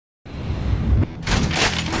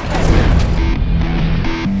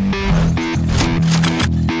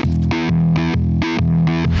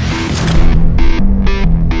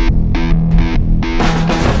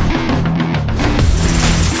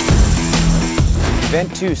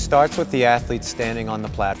Event 2 starts with the athlete standing on the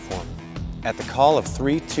platform. At the call of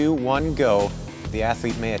 3, 2, 1, go, the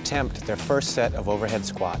athlete may attempt their first set of overhead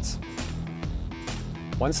squats.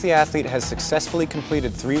 Once the athlete has successfully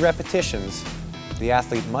completed 3 repetitions, the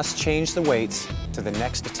athlete must change the weights to the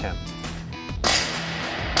next attempt.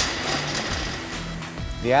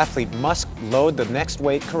 The athlete must load the next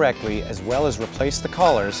weight correctly as well as replace the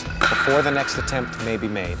collars before the next attempt may be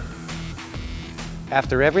made.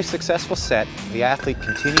 After every successful set, the athlete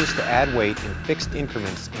continues to add weight in fixed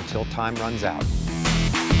increments until time runs out.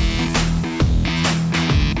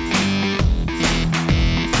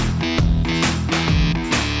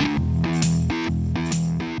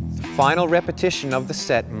 The final repetition of the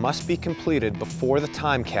set must be completed before the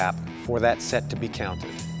time cap for that set to be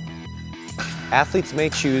counted. Athletes may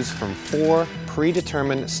choose from 4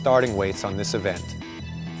 predetermined starting weights on this event.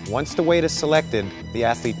 Once the weight is selected, the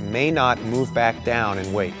athlete may not move back down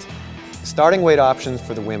in weight. The starting weight options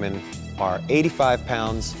for the women are 85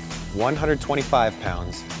 pounds, 125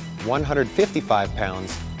 pounds, 155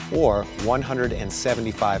 pounds, or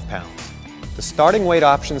 175 pounds. The starting weight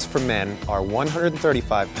options for men are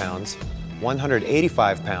 135 pounds,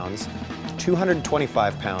 185 pounds,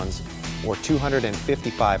 225 pounds, or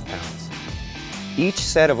 255 pounds. Each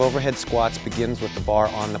set of overhead squats begins with the bar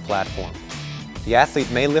on the platform. The athlete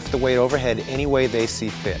may lift the weight overhead any way they see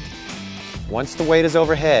fit. Once the weight is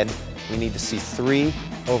overhead, we need to see 3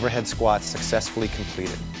 overhead squats successfully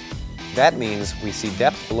completed. That means we see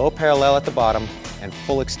depth below parallel at the bottom and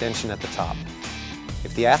full extension at the top.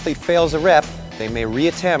 If the athlete fails a rep, they may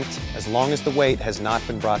reattempt as long as the weight has not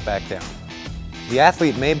been brought back down. The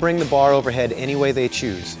athlete may bring the bar overhead any way they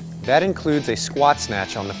choose. That includes a squat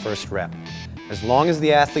snatch on the first rep. As long as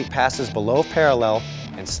the athlete passes below parallel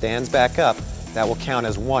and stands back up, that will count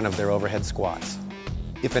as one of their overhead squats.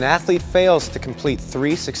 If an athlete fails to complete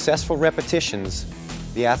 3 successful repetitions,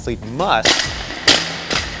 the athlete must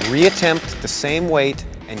reattempt the same weight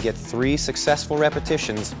and get 3 successful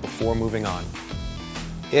repetitions before moving on.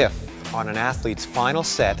 If, on an athlete's final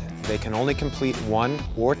set, they can only complete 1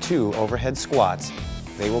 or 2 overhead squats,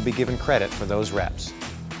 they will be given credit for those reps.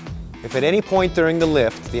 If at any point during the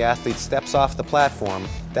lift the athlete steps off the platform,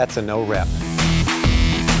 that's a no rep.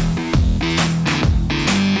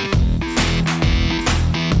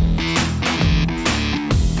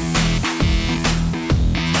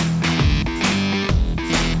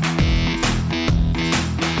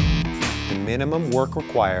 The minimum work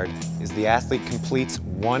required is the athlete completes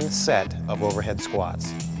 1 set of overhead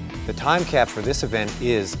squats. The time cap for this event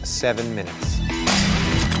is 7 minutes.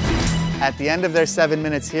 At the end of their 7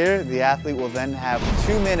 minutes here, the athlete will then have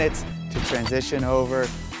 2 minutes to transition over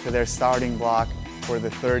to their starting block for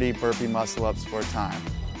the 30 burpee muscle-ups for time.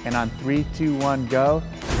 And on 3, 2, 1, go,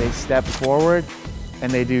 they step forward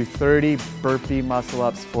and they do 30 burpee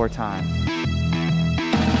muscle-ups for time.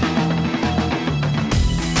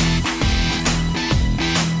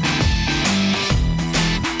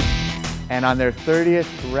 And on their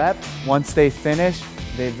 30th rep, once they finish,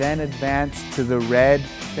 they then advance to the red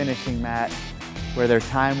finishing mat where their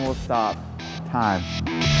time will stop. Time.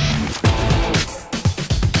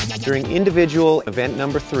 During individual event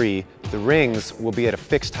number 3, the rings will be at a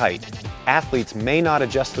fixed height. Athletes may not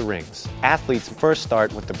adjust the rings. Athletes first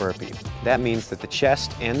start with the burpee. That means that the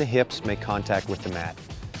chest and the hips make contact with the mat.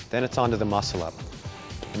 Then it's on to the muscle up.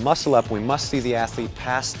 The muscle up, we must see the athlete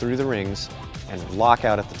pass through the rings and lock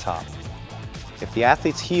out at the top. If the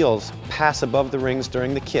athlete's heels pass above the rings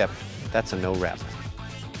during the kip, that's a no rep.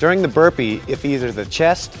 During the burpee, if either the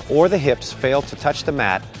chest or the hips fail to touch the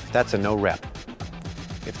mat, that's a no rep.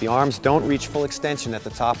 If the arms don't reach full extension at the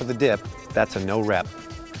top of the dip, that's a no rep.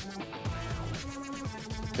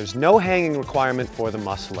 There's no hanging requirement for the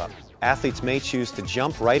muscle up. Athletes may choose to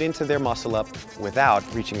jump right into their muscle up without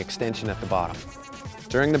reaching extension at the bottom.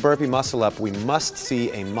 During the burpee muscle up, we must see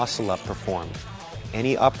a muscle up performed.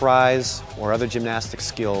 Any uprise or other gymnastic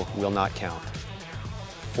skill will not count.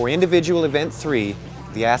 For individual event 3,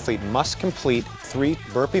 the athlete must complete 3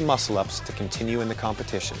 burpee muscle-ups to continue in the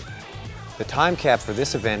competition. The time cap for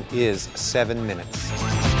this event is 7 minutes.